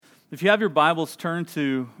If you have your Bibles, turn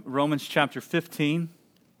to Romans chapter 15.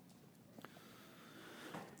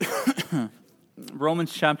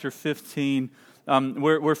 Romans chapter 15.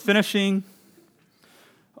 We're finishing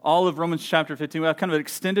all of Romans chapter 15. We have kind of an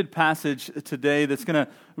extended passage today that's going to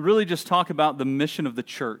really just talk about the mission of the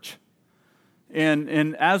church.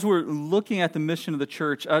 And as we're looking at the mission of the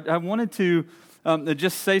church, I wanted to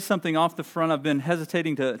just say something off the front. I've been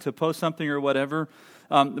hesitating to post something or whatever,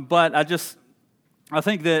 but I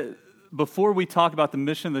think that before we talk about the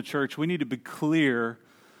mission of the church, we need to be clear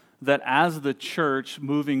that as the church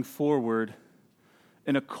moving forward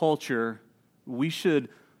in a culture, we should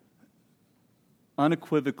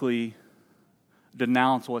unequivocally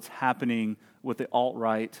denounce what's happening with the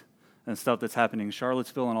alt-right and stuff that's happening in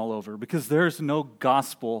Charlottesville and all over. Because there's no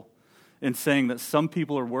gospel in saying that some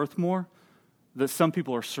people are worth more, that some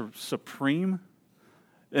people are supreme.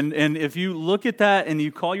 And if you look at that and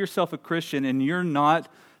you call yourself a Christian and you're not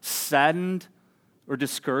saddened or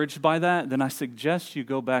discouraged by that, then I suggest you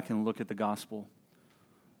go back and look at the gospel.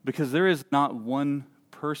 Because there is not one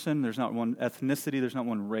person, there's not one ethnicity, there's not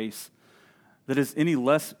one race that is any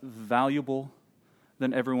less valuable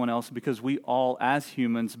than everyone else, because we all, as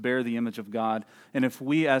humans, bear the image of God. And if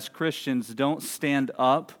we as Christians don't stand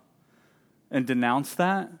up and denounce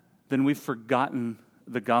that, then we've forgotten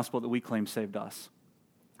the gospel that we claim saved us.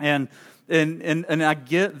 And I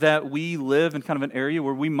get that we live in kind of an area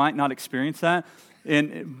where we might not experience that,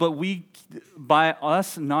 but by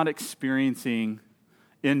us not experiencing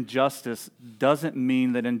injustice doesn't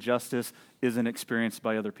mean that injustice isn't experienced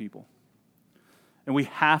by other people. And we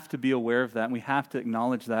have to be aware of that, and we have to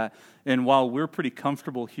acknowledge that. And while we're pretty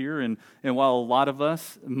comfortable here, and while a lot of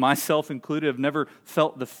us, myself included, have never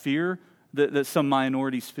felt the fear that some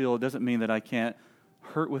minorities feel, it doesn't mean that I can't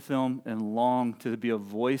hurt with them and long to be a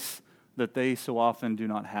voice that they so often do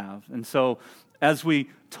not have. And so as we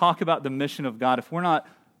talk about the mission of God, if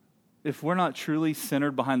we're not truly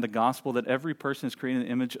centered behind the gospel that every person is created in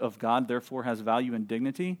the image of God, therefore has value and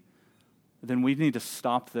dignity, then we need to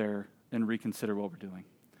stop there and reconsider what we're doing.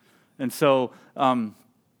 And so, and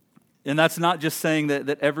that's not just saying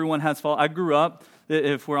that everyone has fault. I grew up,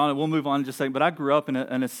 if we're on it, we'll move on in just a second, but I grew up in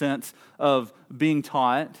a sense of being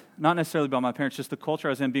taught, not necessarily by my parents, just the culture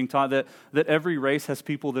I was in, being taught that every race has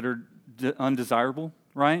people that are undesirable,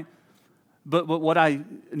 right? But what I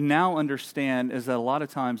now understand is that a lot of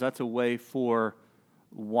times that's a way for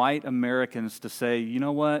white Americans to say, you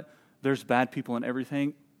know what, there's bad people in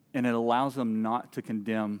everything, and it allows them not to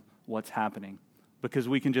condemn what's happening. Because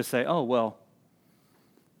we can just say, oh, well,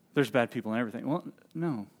 there's bad people in everything. Well,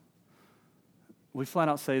 no. We flat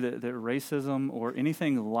out say that racism or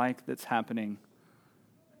anything like that's happening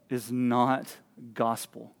is not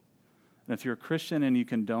gospel. And if you're a Christian and you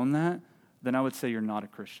condone that, then I would say you're not a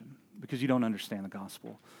Christian because you don't understand the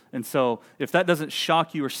gospel. And so if that doesn't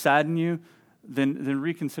shock you or sadden you, then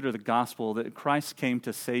reconsider the gospel that Christ came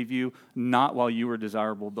to save you, not while you were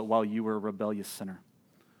desirable, but while you were a rebellious sinner.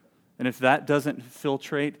 And if that doesn't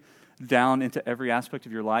filtrate down into every aspect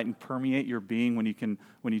of your life and permeate your being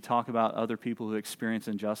when you talk about other people who experience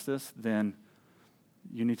injustice, then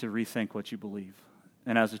you need to rethink what you believe.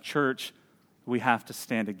 And as a church, we have to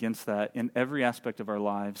stand against that in every aspect of our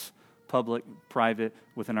lives, public, private,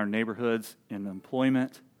 within our neighborhoods, in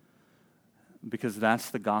employment, because that's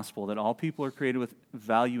the gospel, that all people are created with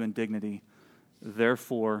value and dignity.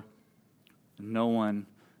 Therefore, no one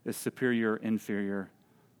is superior or inferior.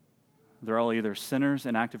 They're all either sinners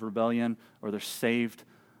in active rebellion or they're saved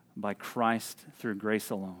by Christ through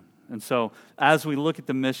grace alone. And so as we look at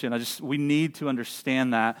the mission, we need to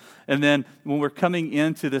understand that. And then when we're coming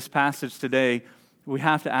into this passage today, we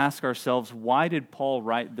have to ask ourselves, why did Paul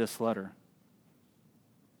write this letter?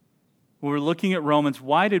 When we're looking at Romans,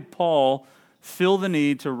 why did Paul feel the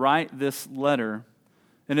need to write this letter?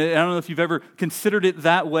 And I don't know if you've ever considered it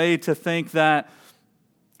that way, to think that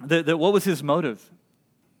what was his motive?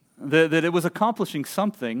 That it was accomplishing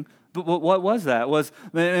something, but what was that?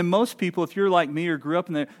 And most people, if you're like me or grew up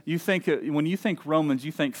in there, you think, when you think Romans,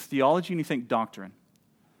 you think theology and you think doctrine.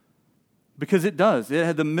 Because it does.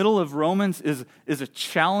 The middle of Romans is a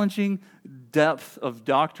challenging depth of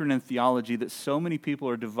doctrine and theology that so many people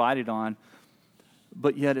are divided on,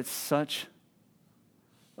 but yet it's such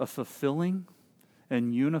a fulfilling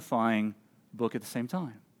and unifying book at the same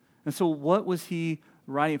time. And so what was he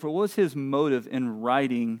writing for? What was his motive in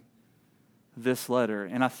writing this letter?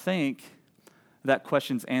 And I think that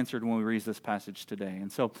question's answered when we read this passage today.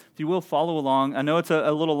 And so if you will, follow along. I know it's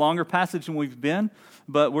a little longer passage than we've been,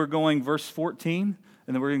 but we're going verse 14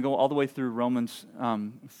 And then we're going to go all the way through Romans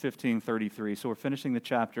 15:33. So we're finishing the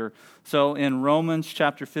chapter. So in Romans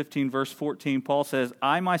chapter 15, verse 14, Paul says,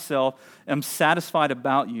 I myself am satisfied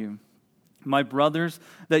about you, my brothers,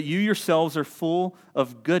 that you yourselves are full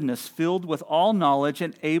of goodness, filled with all knowledge,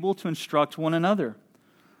 and able to instruct one another.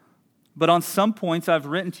 But on some points I've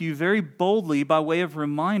written to you very boldly by way of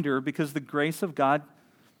reminder, because the grace of God,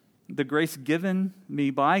 the grace given me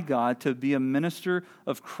by God to be a minister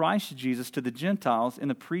of Christ Jesus to the Gentiles in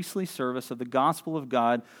the priestly service of the gospel of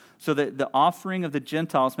God, so that the offering of the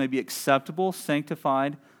Gentiles may be acceptable,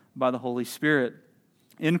 sanctified by the Holy Spirit.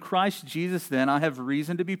 In Christ Jesus, then, I have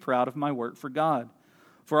reason to be proud of my work for God.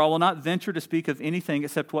 For I will not venture to speak of anything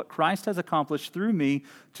except what Christ has accomplished through me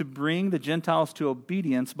to bring the Gentiles to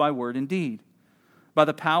obedience by word and deed, by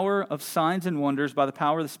the power of signs and wonders, by the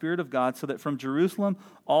power of the Spirit of God, so that from Jerusalem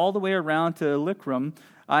all the way around to Illyricum,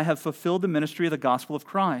 I have fulfilled the ministry of the gospel of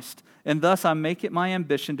Christ. And thus I make it my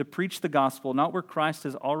ambition to preach the gospel, not where Christ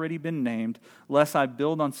has already been named, lest I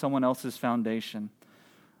build on someone else's foundation.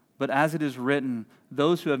 But as it is written,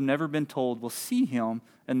 those who have never been told will see him,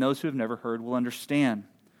 and those who have never heard will understand.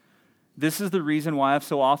 This is the reason why I've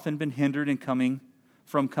so often been hindered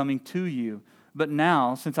from coming to you. But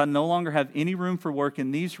now, since I no longer have any room for work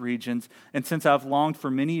in these regions, and since I've longed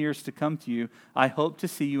for many years to come to you, I hope to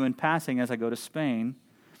see you in passing as I go to Spain,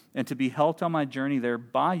 and to be helped on my journey there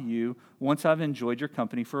by you once I've enjoyed your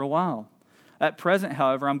company for a while. At present,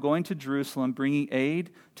 however, I'm going to Jerusalem, bringing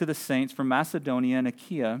aid to the saints from Macedonia and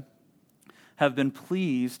Achaia, have been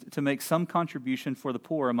pleased to make some contribution for the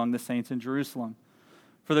poor among the saints in Jerusalem.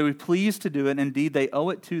 For they were pleased to do it, and indeed they owe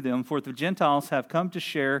it to them, for if the Gentiles have come to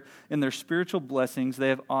share in their spiritual blessings,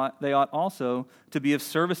 they ought also to be of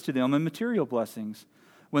service to them in material blessings.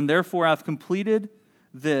 When therefore I've completed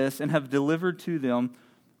this and have delivered to them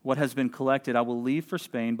what has been collected, I will leave for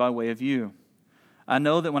Spain by way of you. I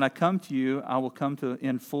know that when I come to you, I will come to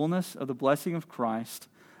in fullness of the blessing of Christ.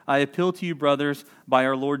 I appeal to you, brothers, by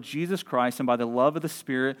our Lord Jesus Christ and by the love of the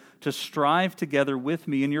Spirit, to strive together with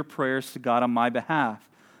me in your prayers to God on my behalf,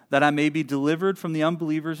 that I may be delivered from the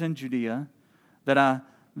unbelievers in Judea,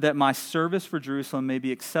 that my service for Jerusalem may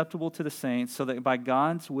be acceptable to the saints, so that by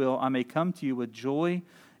God's will I may come to you with joy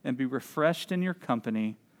and be refreshed in your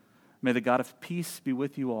company. May the God of peace be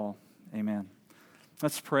with you all. Amen.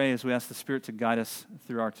 Let's pray as we ask the Spirit to guide us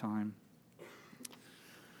through our time.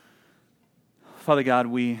 Father God,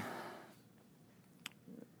 we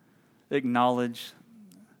acknowledge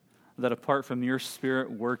that apart from your Spirit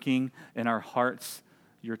working in our hearts,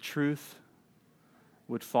 your truth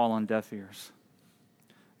would fall on deaf ears.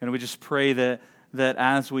 And we just pray that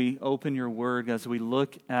as we open your word, as we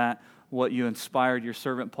look at what you inspired your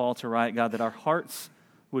servant Paul to write, God, that our hearts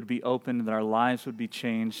would be open, that our lives would be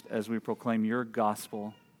changed as we proclaim your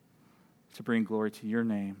gospel to bring glory to your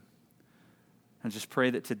name. And just pray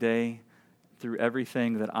that today, through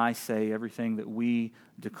everything that I say, everything that we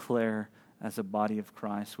declare as a body of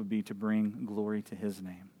Christ, would be to bring glory to his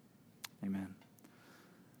name. Amen.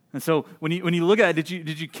 And so when you look at it,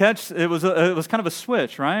 did you catch, it was kind of a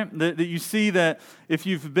switch, right? That you see that if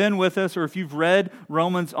you've been with us or if you've read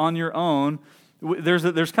Romans on your own, there's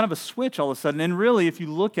kind of a switch all of a sudden. And really, if you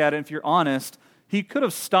look at it, if you're honest, he could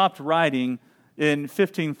have stopped writing in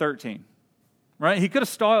 15:13, right? He could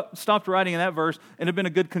have stopped writing in that verse and it had been a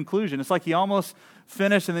good conclusion. It's like he almost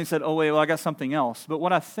finished and then he said, oh wait, well I got something else. But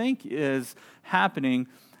what I think is happening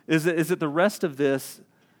is that the rest of this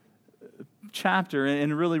chapter,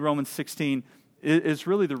 and really Romans 16, is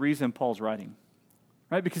really the reason Paul's writing,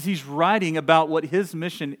 right? Because he's writing about what his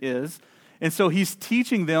mission is, and so he's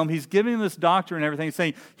teaching them, he's giving them this doctrine and everything, he's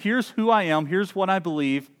saying, here's who I am, here's what I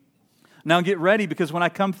believe, now get ready, because when I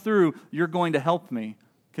come through, you're going to help me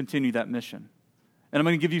continue that mission. And I'm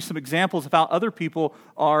going to give you some examples of how other people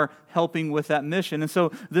are helping with that mission. And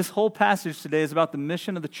so this whole passage today is about the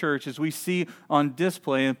mission of the church as we see on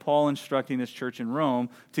display in Paul instructing this church in Rome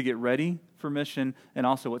to get ready for mission and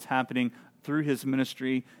also what's happening through his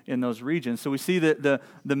ministry in those regions. So we see that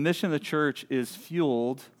the mission of the church is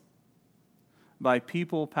fueled by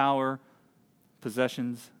people, power,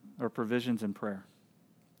 possessions, or provisions and prayer.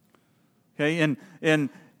 Okay,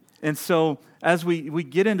 and so as we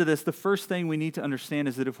get into this, the first thing we need to understand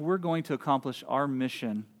is that if we're going to accomplish our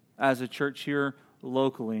mission as a church here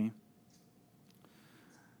locally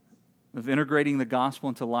of integrating the gospel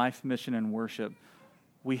into life, mission, and worship,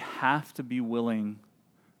 we have to be willing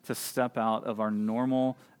to step out of our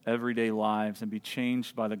normal, everyday lives and be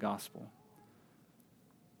changed by the gospel.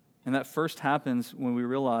 And that first happens when we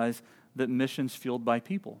realize that mission's fueled by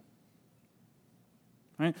people.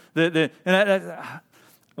 Right?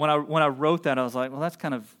 when I wrote that, I was like, well, that's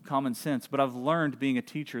kind of common sense. But I've learned being a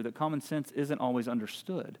teacher that common sense isn't always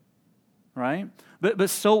understood, right? But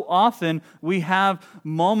so often we have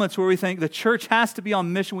moments where we think the church has to be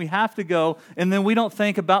on mission, we have to go, and then we don't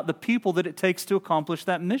think about the people that it takes to accomplish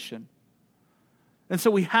that mission. And so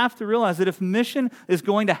we have to realize that if mission is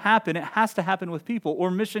going to happen, it has to happen with people, or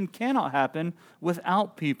mission cannot happen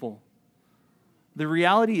without people. The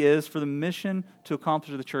reality is, for the mission to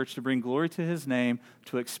accomplish the church, to bring glory to His name,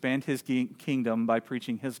 to expand His kingdom by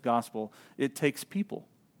preaching His gospel, it takes people.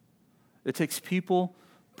 It takes people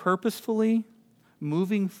purposefully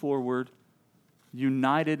moving forward,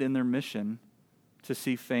 united in their mission to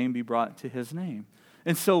see fame be brought to His name.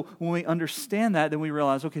 And so when we understand that, then we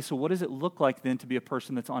realize, okay, so what does it look like then to be a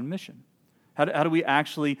person that's on mission? How do we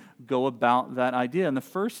actually go about that idea? And the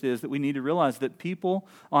first is that we need to realize that people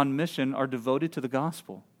on mission are devoted to the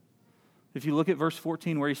gospel. If you look at verse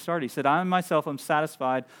 14 where he started, he said, I myself am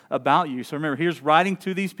satisfied about you. So remember, here's writing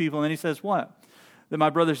to these people, and then he says what? That my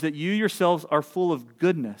brothers, that you yourselves are full of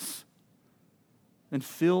goodness and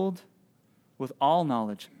filled with all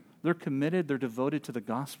knowledge. They're committed, they're devoted to the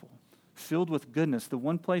gospel. Filled with goodness. The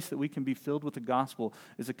one place that we can be filled with the gospel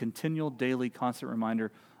is a continual, daily, constant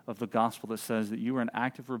reminder of the gospel that says that you are in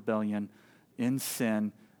active rebellion in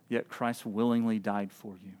sin, yet Christ willingly died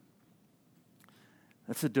for you.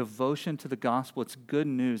 That's a devotion to the gospel. It's good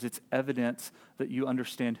news. It's evidence that you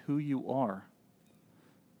understand who you are.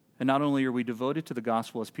 And not only are we devoted to the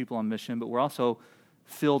gospel as people on mission, but we're also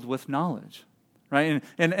filled with knowledge. Right?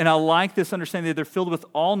 And I like this understanding that they're filled with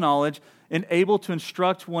all knowledge and able to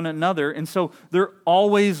instruct one another. And so they're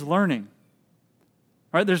always learning.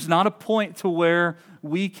 Right? There's not a point to where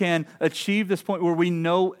we can achieve this point where we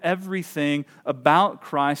know everything about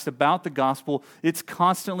Christ, about the gospel. It's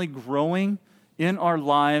constantly growing in our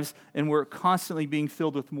lives, and we're constantly being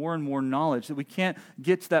filled with more and more knowledge that we can't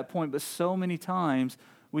get to that point. But so many times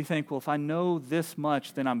we think, well, if I know this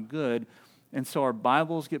much, then I'm good. And so our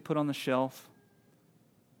Bibles get put on the shelf,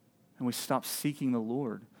 and we stop seeking the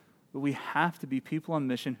Lord. But we have to be people on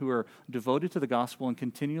mission who are devoted to the gospel and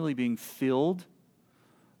continually being filled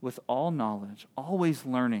with all knowledge, always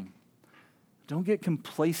learning. Don't get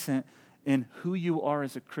complacent in who you are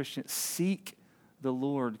as a Christian. Seek the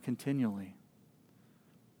Lord continually.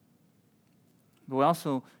 But we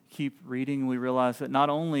also keep reading, and we realize that not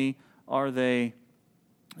only are they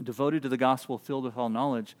devoted to the gospel, filled with all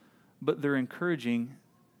knowledge, but they're encouraging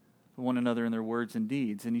one another in their words and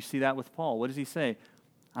deeds. And you see that with Paul. What does he say?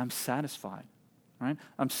 I'm satisfied. Right?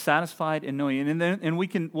 I'm satisfied in knowing. And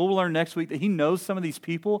we'll learn next week that he knows some of these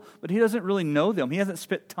people, but he doesn't really know them. He hasn't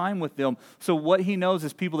spent time with them. So what he knows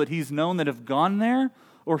is people that he's known that have gone there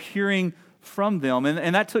or hearing from them.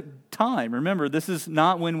 And that took time. Remember, this is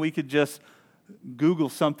not when we could just Google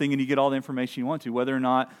something and you get all the information you want to, whether or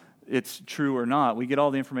not it's true or not. We get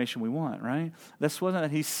all the information we want, right? This wasn't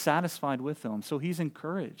that he's satisfied with them. So he's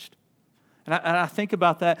encouraged. And I think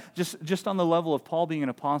about that just on the level of Paul being an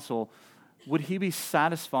apostle. Would he be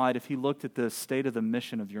satisfied if he looked at the state of the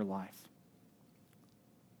mission of your life?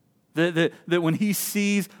 That when he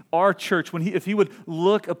sees our church, if he would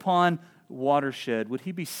look upon Watershed, would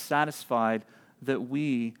he be satisfied that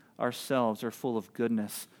we ourselves are full of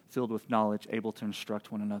goodness, filled with knowledge, able to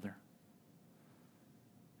instruct one another?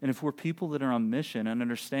 And if we're people that are on mission and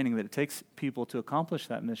understanding that it takes people to accomplish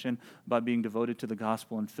that mission by being devoted to the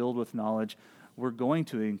gospel and filled with knowledge, we're going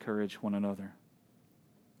to encourage one another.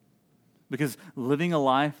 Because living a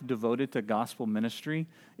life devoted to gospel ministry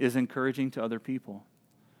is encouraging to other people.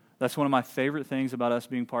 That's one of my favorite things about us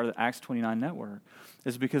being part of the Acts 29 network,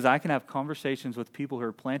 is because I can have conversations with people who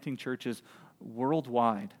are planting churches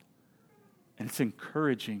worldwide. And it's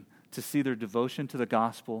encouraging to see their devotion to the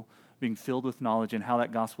gospel, being filled with knowledge, and how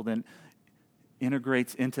that gospel then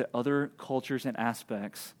integrates into other cultures and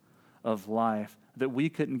aspects of life that we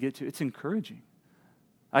couldn't get to. It's encouraging.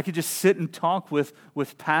 I could just sit and talk with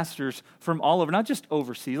pastors from all over, not just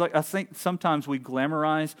overseas. Like I think sometimes we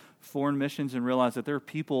glamorize foreign missions and realize that there are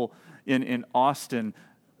people in Austin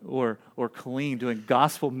or Killeen doing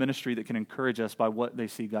gospel ministry that can encourage us by what they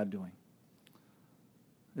see God doing.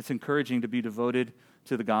 It's encouraging to be devoted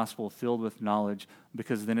to the gospel, filled with knowledge,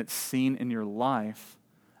 because then it's seen in your life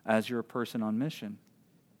as you're a person on mission.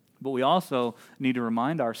 But we also need to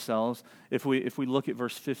remind ourselves, if we look at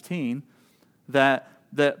verse 15, that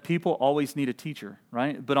people always need a teacher,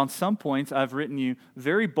 right? But on some points, I've written you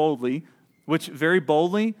very boldly,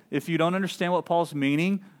 if you don't understand what Paul's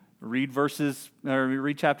meaning, read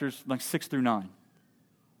chapters like 6 through 9.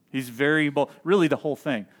 He's very bold, really the whole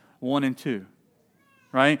thing, 1 and 2,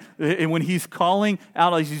 right? And when he's calling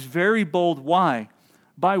out, he's very bold. Why?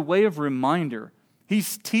 By way of reminder.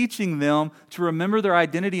 He's teaching them to remember their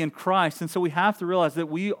identity in Christ. And so we have to realize that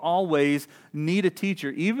we always need a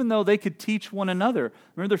teacher, even though they could teach one another.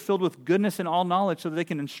 Remember, they're filled with goodness and all knowledge so that they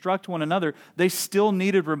can instruct one another. They still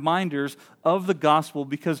needed reminders of the gospel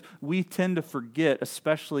because we tend to forget,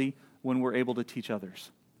 especially when we're able to teach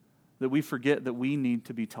others, that we forget that we need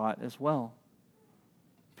to be taught as well.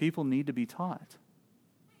 People need to be taught.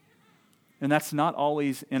 And that's not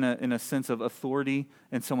always in a sense of authority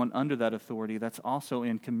and someone under that authority. That's also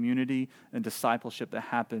in community and discipleship that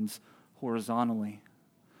happens horizontally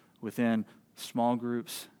within small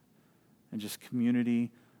groups and just community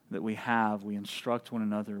that we have. We instruct one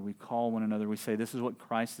another. We call one another. We say, this is what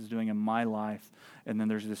Christ is doing in my life. And then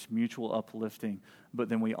there's this mutual uplifting. But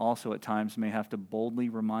then we also at times may have to boldly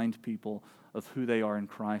remind people of who they are in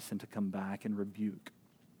Christ and to come back and rebuke.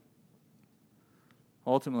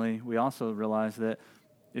 Ultimately, we also realize that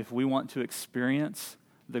if we want to experience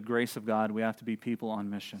the grace of God, we have to be people on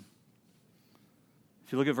mission.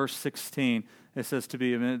 If you look at verse 16, it says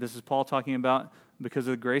this is Paul talking about, because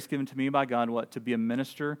of the grace given to me by God, what? To be a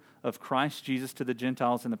minister of Christ Jesus to the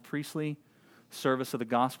Gentiles in the priestly service of the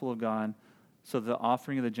gospel of God, so that the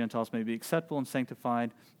offering of the Gentiles may be acceptable and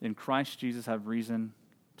sanctified. In Christ Jesus I have reason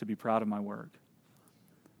to be proud of my work.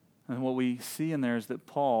 And what we see in there is that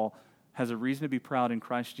Paul has a reason to be proud in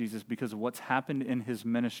Christ Jesus because of what's happened in his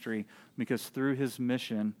ministry, because through his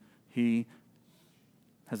mission, he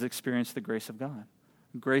has experienced the grace of God.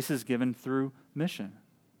 Grace is given through mission.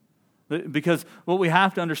 Because what we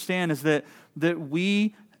have to understand is that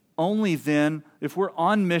we only then, if we're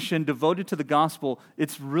on mission, devoted to the gospel,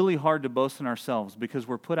 it's really hard to boast in ourselves because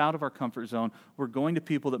we're put out of our comfort zone. We're going to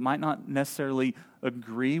people that might not necessarily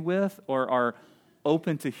agree with or are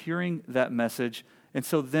open to hearing that message. And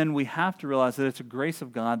so then we have to realize that it's a grace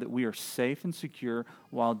of God that we are safe and secure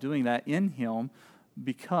while doing that in Him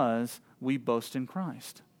because we boast in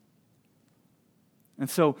Christ. And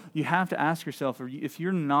so you have to ask yourself, if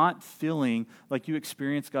you're not feeling like you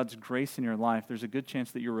experience God's grace in your life, there's a good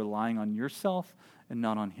chance that you're relying on yourself and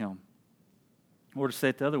not on Him. Or to say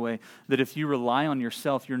it the other way, that if you rely on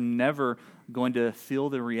yourself, you're never going to feel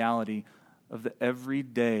the reality of the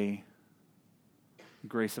everyday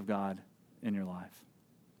grace of God in your life.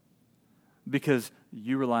 Because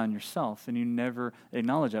you rely on yourself and you never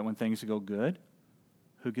acknowledge that when things go good.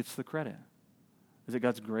 Who gets the credit? Is it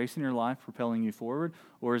God's grace in your life propelling you forward?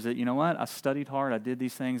 Or is it, you know what, I studied hard, I did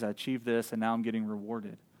these things, I achieved this, and now I'm getting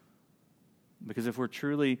rewarded? Because if we're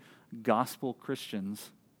truly gospel Christians,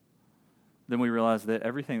 then we realize that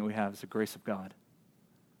everything that we have is the grace of God.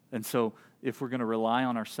 And so if we're going to rely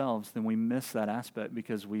on ourselves, then we miss that aspect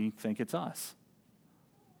because we think it's us.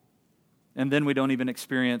 And then we don't even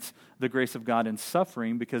experience the grace of God in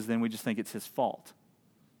suffering because then we just think it's His fault.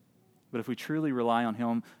 But if we truly rely on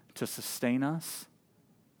Him to sustain us,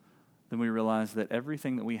 then we realize that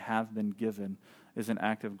everything that we have been given is an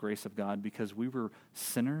act of grace of God because we were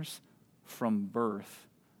sinners from birth,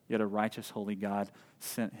 yet a righteous, holy God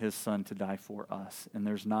sent His Son to die for us. And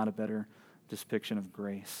there's not a better depiction of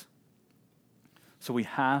grace. So we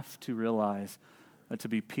have to realize that to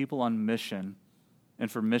be people on mission,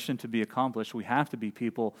 and for mission to be accomplished, we have to be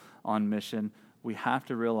people on mission. We have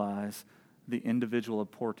to realize the individual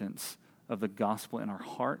importance of the gospel in our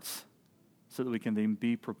hearts so that we can then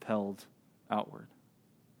be propelled outward.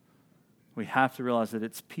 We have to realize that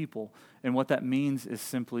it's people, and what that means is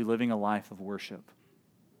simply living a life of worship.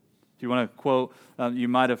 If you want to quote, you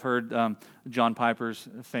might have heard John Piper's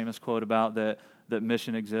famous quote about that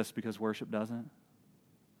mission exists because worship doesn't.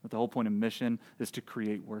 But the whole point of mission is to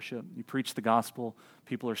create worship. You preach the gospel,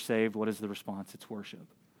 people are saved. What is the response? It's worship.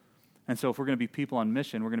 And so if we're going to be people on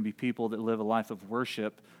mission, we're going to be people that live a life of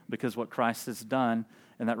worship because what Christ has done,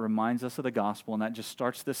 and that reminds us of the gospel, and that just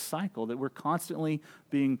starts this cycle that we're constantly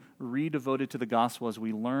being redevoted to the gospel as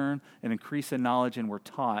we learn and increase in knowledge and we're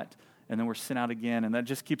taught, and then we're sent out again, and that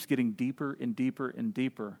just keeps getting deeper and deeper and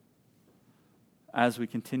deeper as we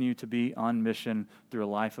continue to be on mission through a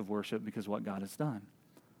life of worship because of what God has done.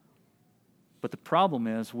 But the problem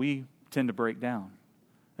is we tend to break down.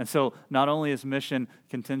 And so not only is mission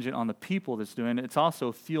contingent on the people that's doing it, it's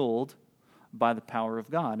also fueled by the power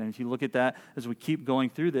of God. And if you look at that as we keep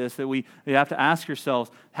going through this, that you have to ask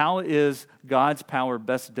yourselves, how is God's power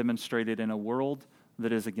best demonstrated in a world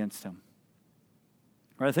that is against Him?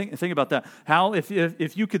 Right? Think about that. How, if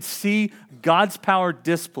you could see God's power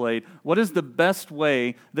displayed, what is the best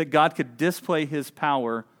way that God could display His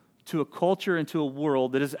power to a culture and to a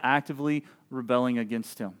world that is actively rebelling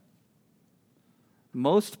against Him?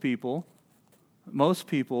 Most people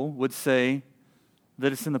would say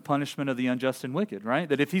that it's in the punishment of the unjust and wicked, right?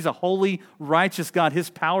 That if He's a holy, righteous God, His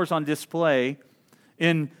power's on display,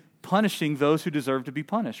 in punishing those who deserve to be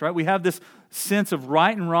punished, right? We have this sense of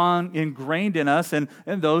right and wrong ingrained in us, and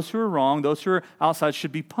those who are wrong, those who are outside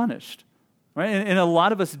should be punished, right? And a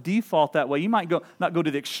lot of us default that way. You might not go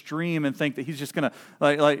to the extreme and think that he's just going to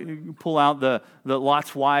like pull out the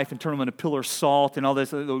Lot's wife and turn him into a pillar of salt and all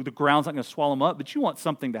this. The ground's not going to swallow him up, but you want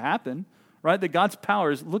something to happen, right? That God's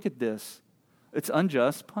power is, look at this. It's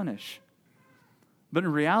unjust, punish. But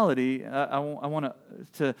in reality, I want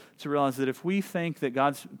to realize that if we think that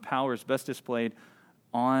God's power is best displayed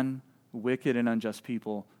on wicked and unjust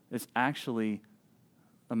people, it's actually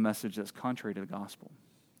a message that's contrary to the gospel.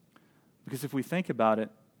 Because if we think about it,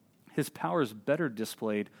 his power is better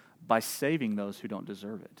displayed by saving those who don't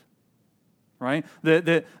deserve it. Right?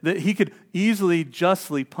 That he could easily,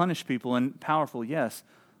 justly punish people, and powerful, yes,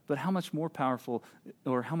 but how much more powerful,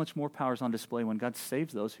 or how much more power is on display when God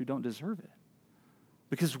saves those who don't deserve it?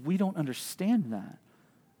 Because we don't understand that.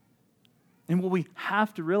 And what we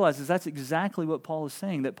have to realize is that's exactly what Paul is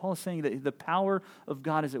saying. That Paul is saying that the power of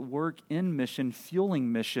God is at work in mission,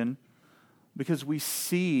 fueling mission, because we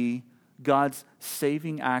see God's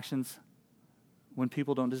saving actions when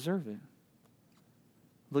people don't deserve it.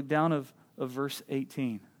 Look down of verse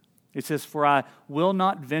 18. It says, "For I will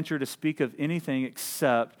not venture to speak of anything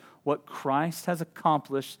except what Christ has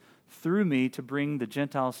accomplished through me to bring the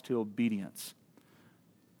Gentiles to obedience."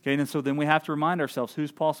 Okay, and so then we have to remind ourselves,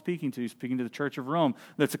 who's Paul speaking to? He's speaking to the church of Rome.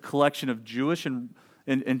 That's a collection of Jewish and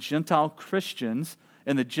Gentile Christians.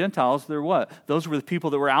 And the Gentiles, they're what? Those were the people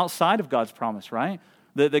that were outside of God's promise, right?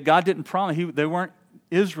 That God didn't promise. They weren't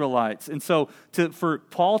Israelites. And so for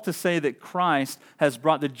Paul to say that Christ has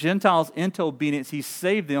brought the Gentiles into obedience, he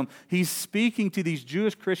saved them, he's speaking to these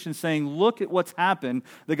Jewish Christians saying, look at what's happened,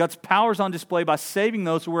 that God's power is on display by saving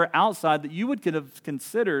those who were outside that you would have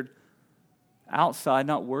considered outside,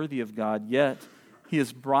 not worthy of God, yet he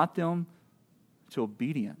has brought them to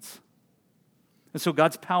obedience. And so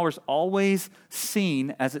God's power is always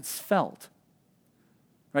seen as it's felt.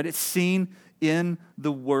 Right? It's seen in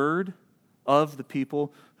the word of the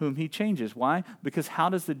people whom he changes. Why? Because how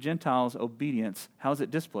does the Gentiles' obedience, how is it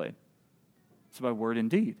displayed? It's by word and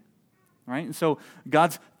deed. Right? And so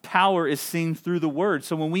God's power is seen through the word.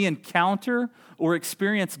 So when we encounter or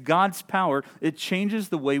experience God's power, it changes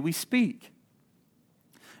the way we speak.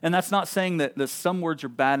 And that's not saying that some words are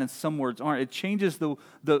bad and some words aren't. It changes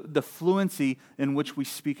the fluency in which we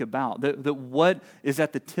speak about. That what is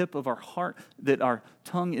at the tip of our heart, that our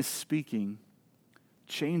tongue is speaking,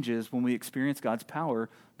 changes when we experience God's power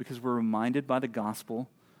because we're reminded by the gospel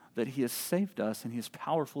that he has saved us and he is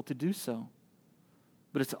powerful to do so.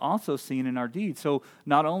 But it's also seen in our deeds. So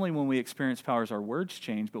not only when we experience power is our words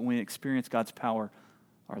change, but when we experience God's power,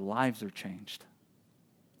 our lives are changed.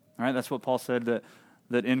 All right, that's what Paul said,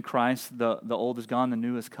 that in Christ, the old is gone, the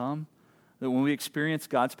new has come. That when we experience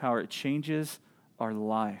God's power, it changes our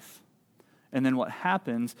life. And then what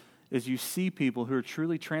happens is you see people who are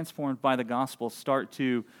truly transformed by the gospel start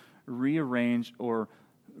to rearrange or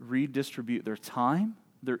redistribute their time,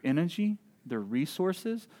 their energy, their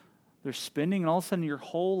resources, their spending, and all of a sudden your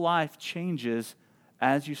whole life changes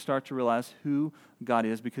as you start to realize who God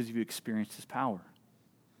is because you've experienced his power.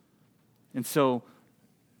 And so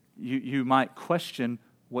you might question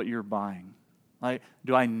what you're buying. Like,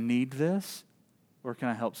 do I need this or can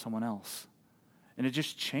I help someone else? And it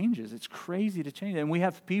just changes. It's crazy to change. And we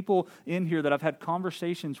have people in here that I've had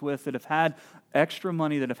conversations with that have had extra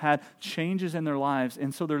money, that have had changes in their lives.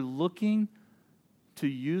 And so they're looking to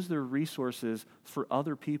use their resources for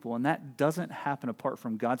other people. And that doesn't happen apart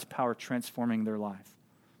from God's power transforming their life.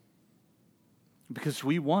 Because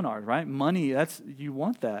we want ours, right? Money, you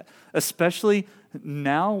want that. Especially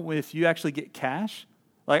now if you actually get cash.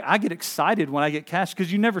 Like, I get excited when I get cash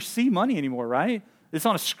because you never see money anymore, right? It's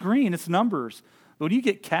on a screen, it's numbers. But when you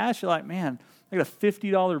get cash, you're like, man, I got a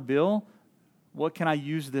 $50 bill. What can I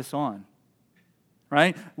use this on?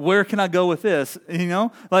 Right? Where can I go with this? You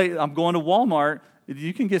know, like I'm going to Walmart.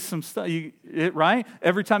 You can get some stuff, right?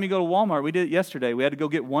 Every time you go to Walmart, we did it yesterday. We had to go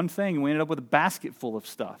get one thing, and we ended up with a basket full of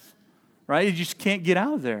stuff. Right? You just can't get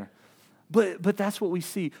out of there. But that's what we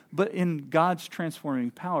see. But in God's transforming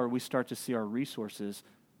power, we start to see our resources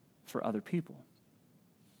for other people.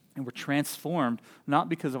 And we're transformed not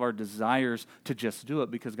because of our desires to just do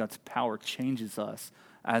it, because God's power changes us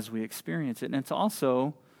as we experience it. And it's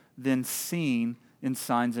also then seen in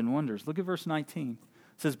signs and wonders. Look at verse 19.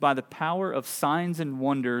 It says, by the power of signs and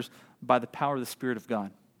wonders, by the power of the Spirit of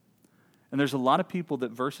God. And there's a lot of people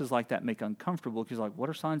that verses like that make uncomfortable because like, what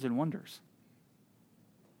are signs and wonders?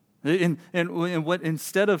 And what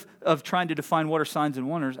instead of trying to define what are signs and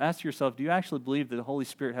wonders, ask yourself, do you actually believe that the Holy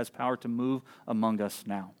Spirit has power to move among us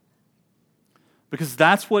now? Because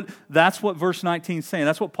that's what verse 19 is saying.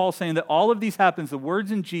 That's what Paul's saying, that all of these happens, the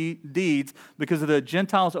words and deeds, because of the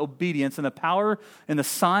Gentiles' obedience and the power and the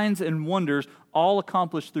signs and wonders, all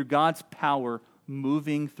accomplished through God's power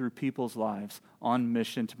moving through people's lives on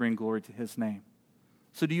mission to bring glory to His name.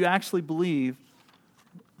 So do you actually believe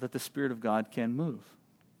that the Spirit of God can move?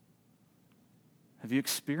 Have you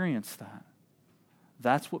experienced that?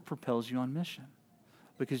 That's what propels you on mission.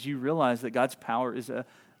 Because you realize that God's power is a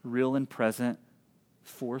real and present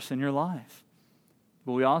force in your life.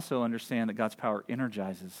 But we also understand that God's power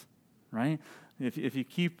energizes, right? If you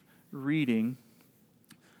keep reading,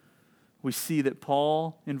 we see that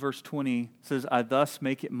Paul in verse 20 says, I thus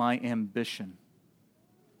make it my ambition.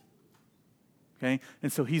 Okay?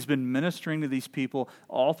 And so he's been ministering to these people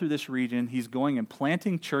all through this region. He's going and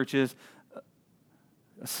planting churches,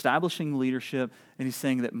 establishing leadership, and he's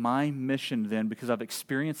saying that my mission then, because I've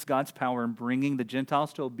experienced God's power in bringing the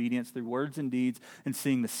Gentiles to obedience through words and deeds and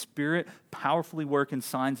seeing the Spirit powerfully work in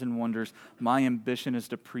signs and wonders, my ambition is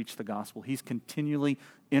to preach the gospel. He's continually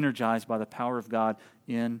energized by the power of God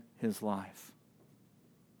in his life.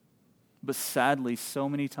 But sadly, so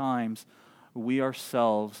many times we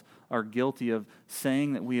ourselves are guilty of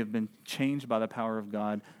saying that we have been changed by the power of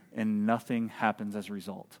God and nothing happens as a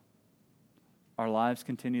result. Our lives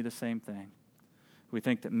continue the same thing. We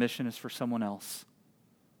think that mission is for someone else.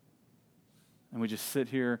 And we just sit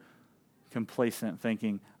here complacent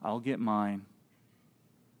thinking, I'll get mine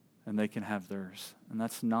and they can have theirs. And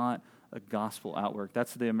that's not a gospel outwork.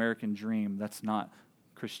 That's the American dream. That's not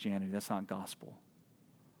Christianity. That's not gospel.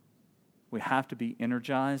 We have to be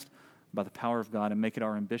energized by the power of God and make it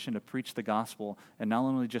our ambition to preach the gospel, and not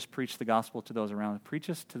only just preach the gospel to those around us, preach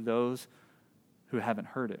us to those who haven't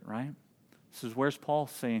heard it, right? So where's Paul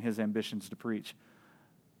saying his ambitions to preach?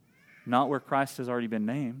 Not where Christ has already been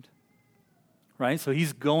named, right? So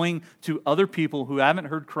he's going to other people who haven't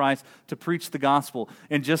heard Christ to preach the gospel.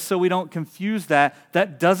 And just so we don't confuse that,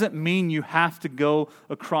 that doesn't mean you have to go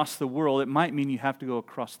across the world. It might mean you have to go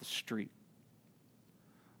across the street.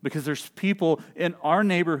 Because there's people in our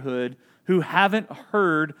neighborhood who haven't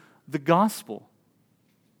heard the gospel.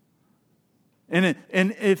 And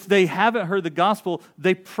if they haven't heard the gospel,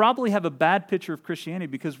 they probably have a bad picture of Christianity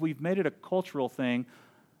because we've made it a cultural thing,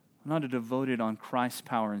 not a devoted on Christ's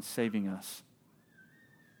power in saving us.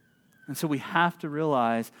 And so we have to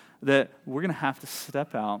realize that we're going to have to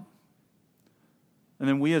step out. And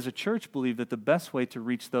then we as a church believe that the best way to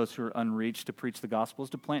reach those who are unreached to preach the gospel is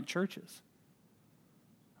to plant churches.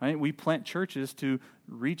 Right? We plant churches to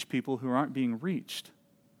reach people who aren't being reached.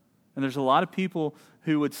 And there's a lot of people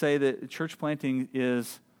who would say that church planting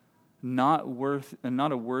is not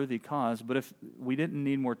a worthy cause, but if we didn't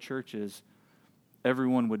need more churches,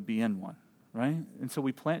 everyone would be in one, right? And so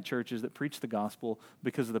we plant churches that preach the gospel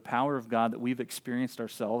because of the power of God that we've experienced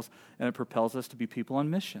ourselves, and it propels us to be people on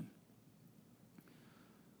mission.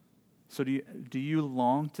 So do you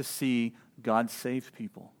long to see God save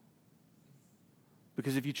people?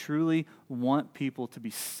 Because if you truly want people to be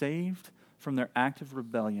saved from their act of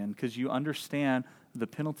rebellion, because you understand the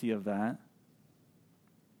penalty of that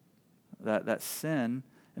sin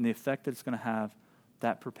and the effect that it's going to have,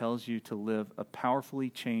 that propels you to live a powerfully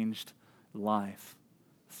changed life,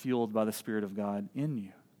 fueled by the Spirit of God in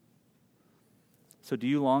you. So do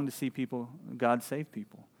you long to see God save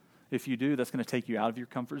people? If you do, that's going to take you out of your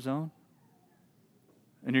comfort zone.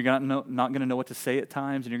 And you're not going to know what to say at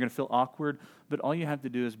times, and you're going to feel awkward. But all you have to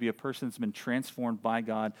do is be a person that's been transformed by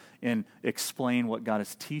God and explain what God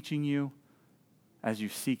is teaching you as you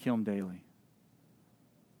seek Him daily.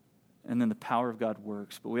 And then the power of God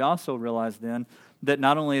works. But we also realize then that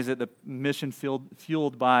not only is it the mission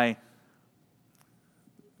fueled by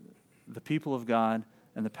the people of God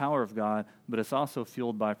and the power of God, but it's also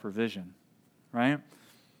fueled by provision, right?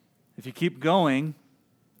 If you keep going,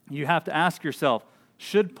 you have to ask yourself,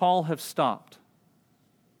 should Paul have stopped?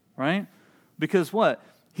 Right? Because what?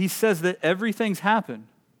 He says that everything's happened.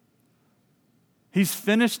 He's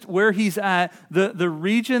finished where he's at. The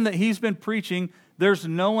region that he's been preaching, there's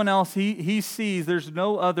no one else he sees. There's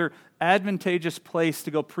no other advantageous place to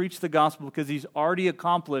go preach the gospel because he's already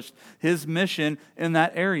accomplished his mission in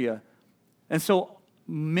that area. And so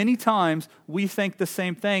many times we think the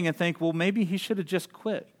same thing and think, well, maybe he should have just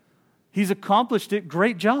quit. He's accomplished it.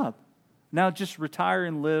 Great job. Now just retire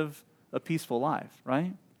and live a peaceful life,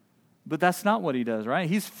 right? But that's not what he does, right?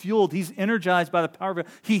 He's fueled, he's energized by the power of God.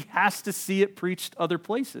 He has to see it preached other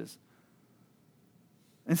places.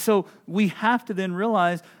 And so we have to then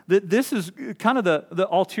realize that this is kind of the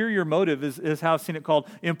ulterior motive is how I've seen it called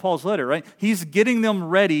in Paul's letter, right? He's getting them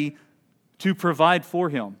ready to provide for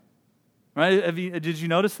him. Right? Did you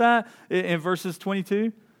notice that in verses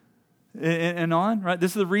 22 and on? Right?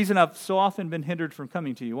 This is the reason I've so often been hindered from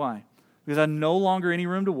coming to you. Why? Because I have no longer any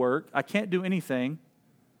room to work. I can't do anything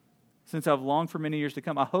since I've longed for many years to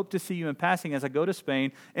come. I hope to see you in passing as I go to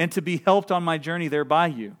Spain and to be helped on my journey there by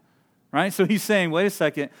you. Right? So he's saying, wait a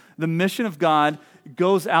second, the mission of God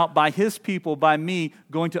goes out by his people, by me,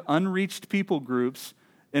 going to unreached people groups.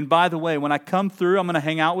 And by the way, when I come through, I'm going to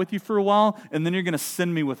hang out with you for a while, and then you're going to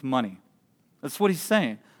send me with money. That's what he's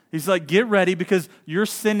saying. He's like, get ready because you're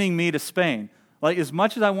sending me to Spain. Like, as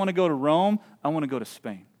much as I want to go to Rome, I want to go to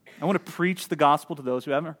Spain. I want to preach the gospel to those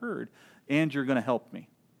who haven't heard, and you're going to help me.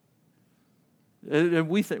 And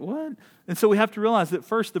we think, what? And so we have to realize that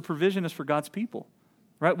first, the provision is for God's people.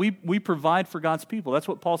 Right? We provide for God's people. That's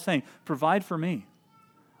what Paul's saying. Provide for me.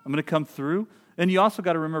 I'm going to come through. And you also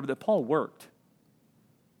got to remember that Paul worked.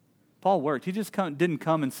 Paul worked. He just didn't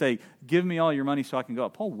come and say, give me all your money so I can go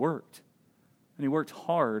out. Paul worked. And he worked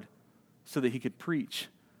hard so that he could preach.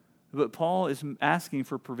 But Paul is asking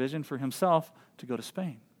for provision for himself to go to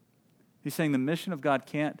Spain. He's saying the mission of God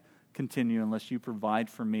can't continue unless you provide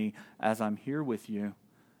for me as I'm here with you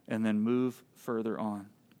and then move further on.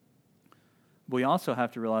 But we also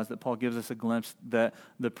have to realize that Paul gives us a glimpse that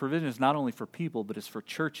the provision is not only for people, but it's for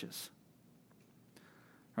churches.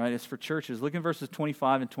 Right? It's for churches. Look in verses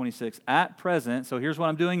 25 and 26. At present, so here's what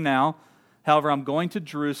I'm doing now. However, I'm going to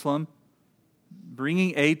Jerusalem,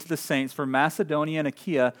 bringing aid to the saints, for Macedonia and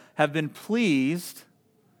Achaia have been pleased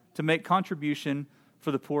to make contribution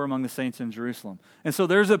for the poor among the saints in Jerusalem. And so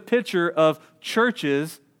there's a picture of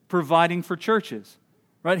churches providing for churches.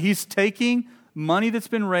 Right? He's taking money that's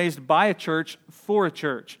been raised by a church for a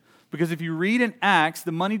church. Because if you read in Acts,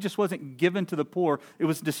 the money just wasn't given to the poor. It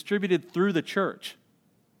was distributed through the church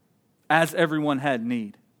as everyone had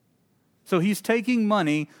need. So he's taking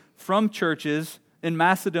money from churches in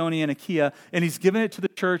Macedonia and Achaia, and he's giving it to the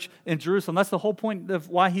church in Jerusalem. That's the whole point of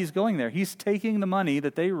why he's going there. He's taking the money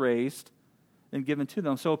that they raised and given to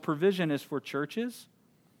them. So provision is for churches,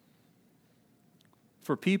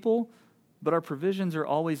 for people, but our provisions are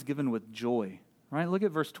always given with joy. Right? Look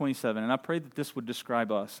at verse 27, and I pray that this would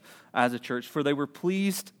describe us as a church. For they were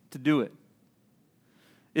pleased to do it.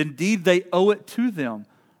 Indeed, they owe it to them.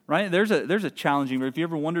 Right? There's a challenging. If you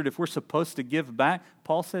ever wondered if we're supposed to give back,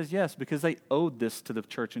 Paul says yes, because they owed this to the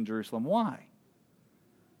church in Jerusalem. Why?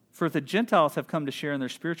 For if the Gentiles have come to share in their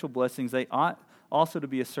spiritual blessings, they ought also to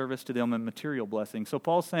be a service to them in material blessings. So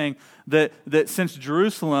Paul's saying that since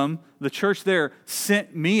Jerusalem, the church there,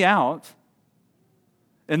 sent me out,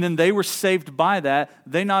 and then they were saved by that,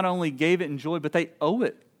 they not only gave it in joy, but they owe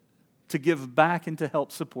it to give back and to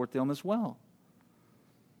help support them as well.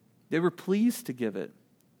 They were pleased to give it.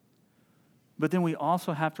 But then we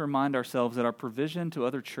also have to remind ourselves that our provision to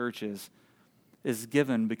other churches is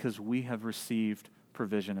given because we have received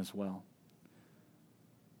provision as well.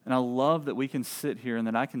 And I love that we can sit here and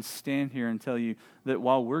that I can stand here and tell you that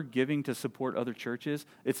while we're giving to support other churches,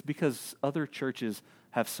 it's because other churches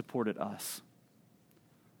have supported us.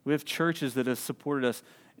 We have churches that have supported us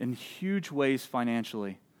in huge ways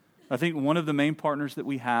financially. I think one of the main partners that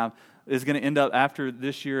we have is going to end up, after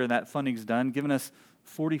this year and that funding's done, giving us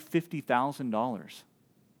 $40,000, $50,000.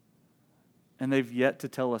 And they've yet to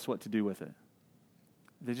tell us what to do with it.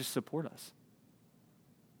 They just support us.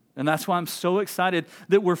 And that's why I'm so excited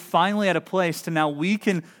that we're finally at a place to now we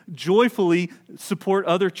can joyfully support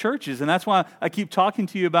other churches. And that's why I keep talking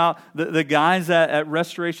to you about the guys at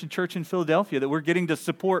Restoration Church in Philadelphia that we're getting to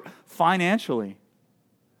support financially.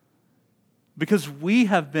 Because we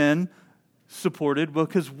have been supported,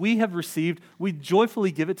 because we have received, we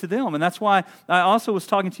joyfully give it to them. And that's why I also was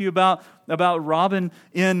talking to you about Robin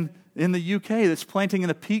in the UK that's planting in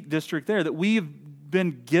the Peak District there, that we've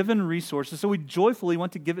been given resources, so we joyfully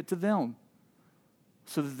want to give it to them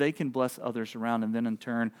so that they can bless others around and then in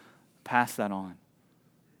turn pass that on.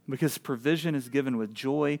 Because provision is given with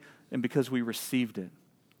joy and because we received it.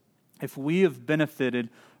 If we have benefited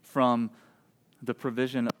from the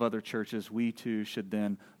provision of other churches, we too should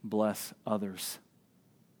then bless others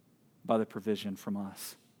by the provision from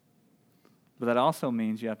us. But that also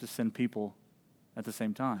means you have to send people at the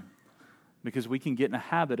same time, because we can get in a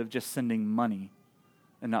habit of just sending money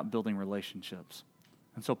and not building relationships.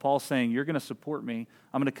 And so Paul's saying, you're going to support me.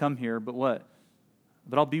 I'm going to come here, but what?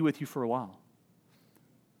 But I'll be with you for a while.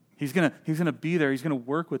 He's going to be there. He's going to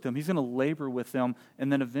work with them. He's going to labor with them.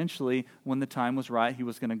 And then eventually, when the time was right, he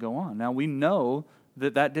was going to go on. Now, we know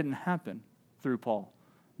that didn't happen through Paul,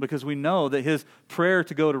 because we know that his prayer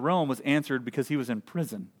to go to Rome was answered because he was in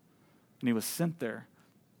prison and he was sent there.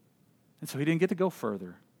 And so he didn't get to go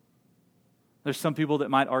further. There's some people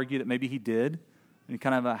that might argue that maybe he did, and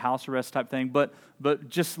kind of a house arrest type thing. But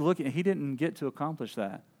just looking, he didn't get to accomplish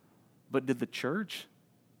that. But did the church?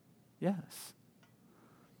 Yes.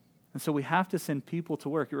 And so we have to send people to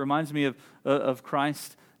work. It reminds me of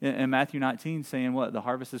Christ in Matthew 19 saying what? The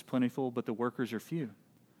harvest is plentiful, but the workers are few.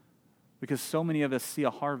 Because so many of us see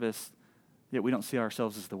a harvest, yet we don't see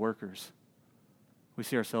ourselves as the workers. We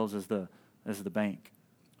see ourselves as the bank.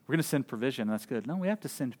 We're going to send provision, and that's good. No, we have to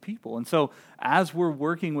send people. And so as we're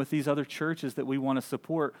working with these other churches that we want to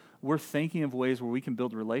support, we're thinking of ways where we can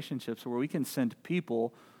build relationships, where we can send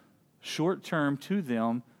people short-term to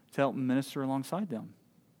them to help minister alongside them.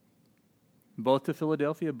 Both to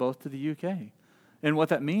Philadelphia, both to the UK. And what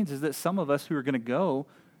that means is that some of us who are going to go,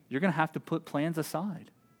 you're going to have to put plans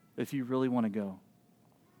aside if you really want to go.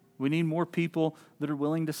 We need more people that are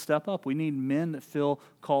willing to step up. We need men that feel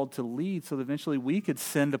called to lead so that eventually we could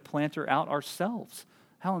send a planter out ourselves.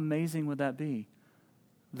 How amazing would that be?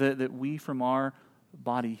 That we from our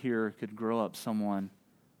body here could grow up someone,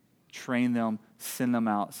 train them, send them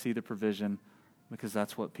out, see the provision, because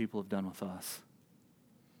that's what people have done with us.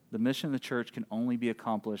 The mission of the church can only be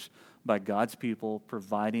accomplished by God's people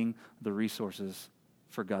providing the resources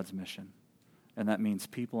for God's mission. And that means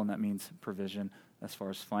people and that means provision as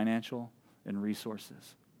far as financial and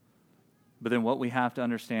resources. But then what we have to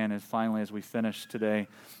understand is finally as we finish today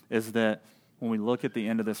is that when we look at the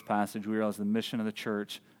end of this passage, we realize the mission of the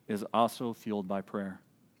church is also fueled by prayer.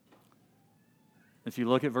 If you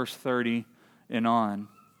look at verse 30 and on,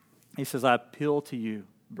 he says, I appeal to you,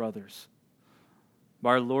 brothers,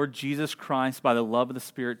 by our Lord Jesus Christ, by the love of the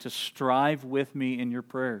Spirit, to strive with me in your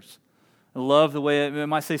prayers. I love the way, it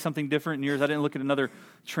might say something different in yours. I didn't look at another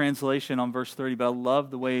translation on verse 30, but I love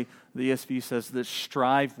the way the ESV says that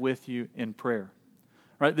strive with you in prayer.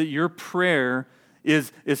 Right? That your prayer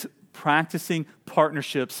is practicing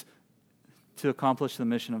partnerships to accomplish the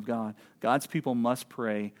mission of God. God's people must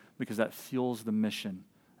pray because that fuels the mission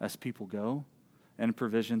as people go and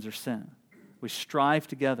provisions are sent. We strive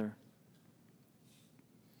together.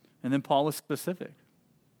 And then Paul was specific.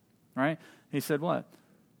 Right? He said what?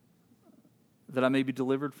 That I may be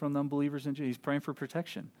delivered from the unbelievers in Jesus. He's praying for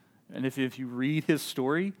protection. And if you read his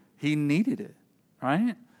story, he needed it,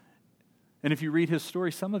 right? And if you read his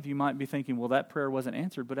story, some of you might be thinking, well, that prayer wasn't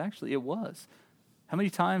answered, but actually it was. How many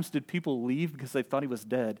times did people leave because they thought he was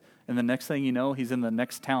dead, and the next thing you know, he's in the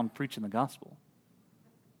next town preaching the gospel?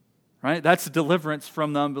 Right? That's deliverance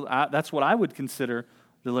from them. That's what I would consider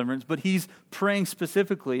deliverance, but he's praying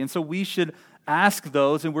specifically. And so we should ask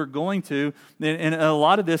those, and we're going to. And a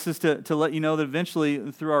lot of this is to let you know that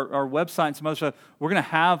eventually through our website and some other stuff, we're going to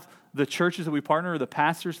have the churches that we partner, the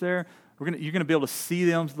pastors there. You're going to be able to see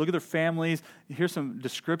them, look at their families, hear some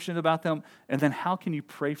description about them, and then how can you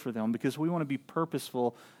pray for them? Because we want to be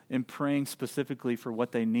purposeful in praying specifically for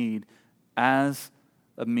what they need as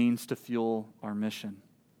a means to fuel our mission.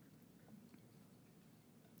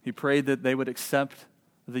 He prayed that they would accept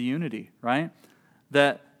the unity, right?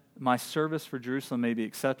 That my service for Jerusalem may be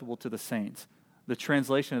acceptable to the saints. The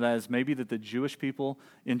translation of that is maybe that the Jewish people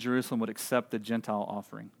in Jerusalem would accept the Gentile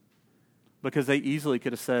offering. Because they easily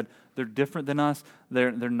could have said, they're different than us,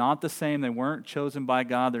 they're not the same, they weren't chosen by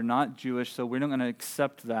God, they're not Jewish, so we're not going to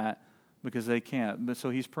accept that because they can't. But so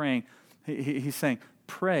he's praying, he's saying,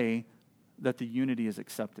 pray that the unity is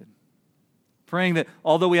accepted. Praying that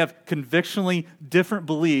although we have convictionally different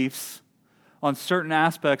beliefs on certain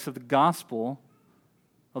aspects of the gospel,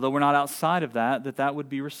 although we're not outside of that, that would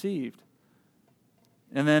be received.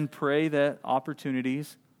 And then pray that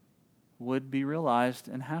opportunities would be realized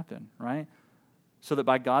and happen, right? So that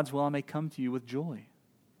by God's will I may come to you with joy.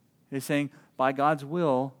 He's saying, by God's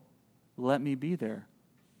will, let me be there.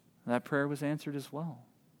 That prayer was answered as well.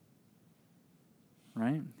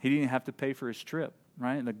 Right? He didn't have to pay for his trip,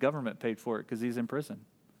 right? The government paid for it because he's in prison.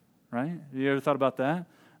 Right? You ever thought about that?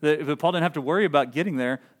 That if Paul didn't have to worry about getting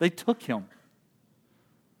there, they took him.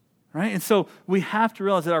 Right? And so we have to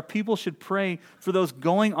realize that our people should pray for those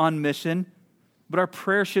going on mission, but our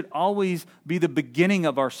prayer should always be the beginning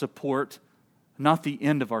of our support, not the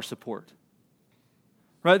end of our support.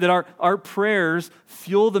 Right? That our prayers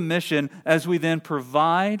fuel the mission as we then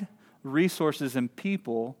provide resources and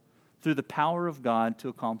people through the power of God to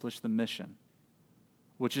accomplish the mission,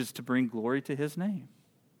 which is to bring glory to his name.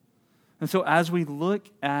 And so as we look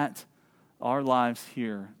at our lives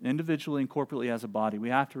here, individually and corporately as a body, we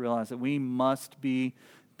have to realize that we must be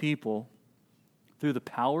people through the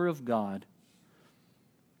power of God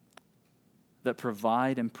that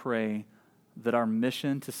provide and pray that our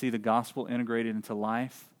mission to see the gospel integrated into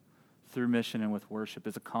life through mission and with worship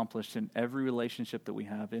is accomplished in every relationship that we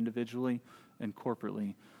have individually and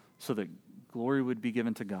corporately, so that glory would be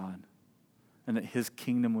given to God and that his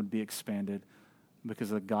kingdom would be expanded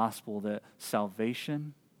because of the gospel that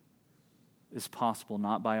salvation is possible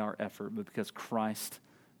not by our effort, but because Christ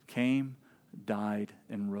came, died,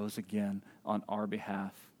 and rose again on our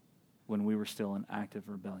behalf when we were still in active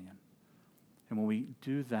rebellion. And when we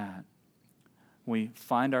do that, we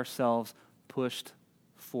find ourselves pushed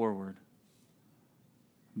forward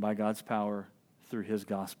by God's power through his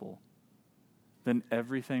gospel, then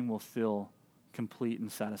everything will feel complete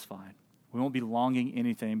and satisfied. We won't be longing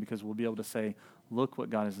anything because we'll be able to say, look what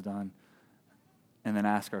God has done, and then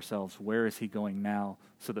ask ourselves, where is he going now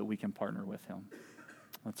so that we can partner with him?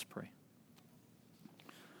 Let's pray.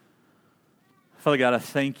 Father God, I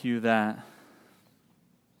thank you that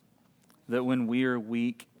when we are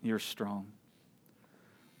weak, you're strong.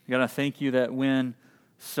 God, I thank you that when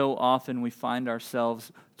so often we find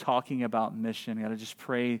ourselves talking about mission, God, I just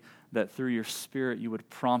pray that through your Spirit you would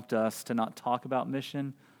prompt us to not talk about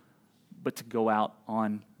mission, but to go out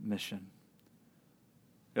on mission.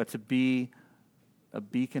 God, to be a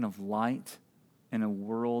beacon of light in a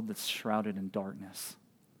world that's shrouded in darkness.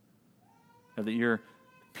 God, that your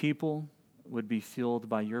people would be fueled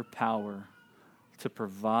by your power to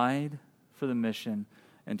provide for the mission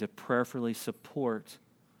and to prayerfully support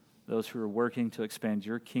those who are working to expand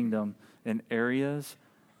your kingdom in areas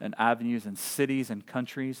and avenues and cities and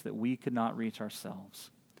countries that we could not reach ourselves.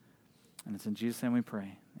 And it's in Jesus' name we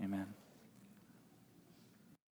pray. Amen.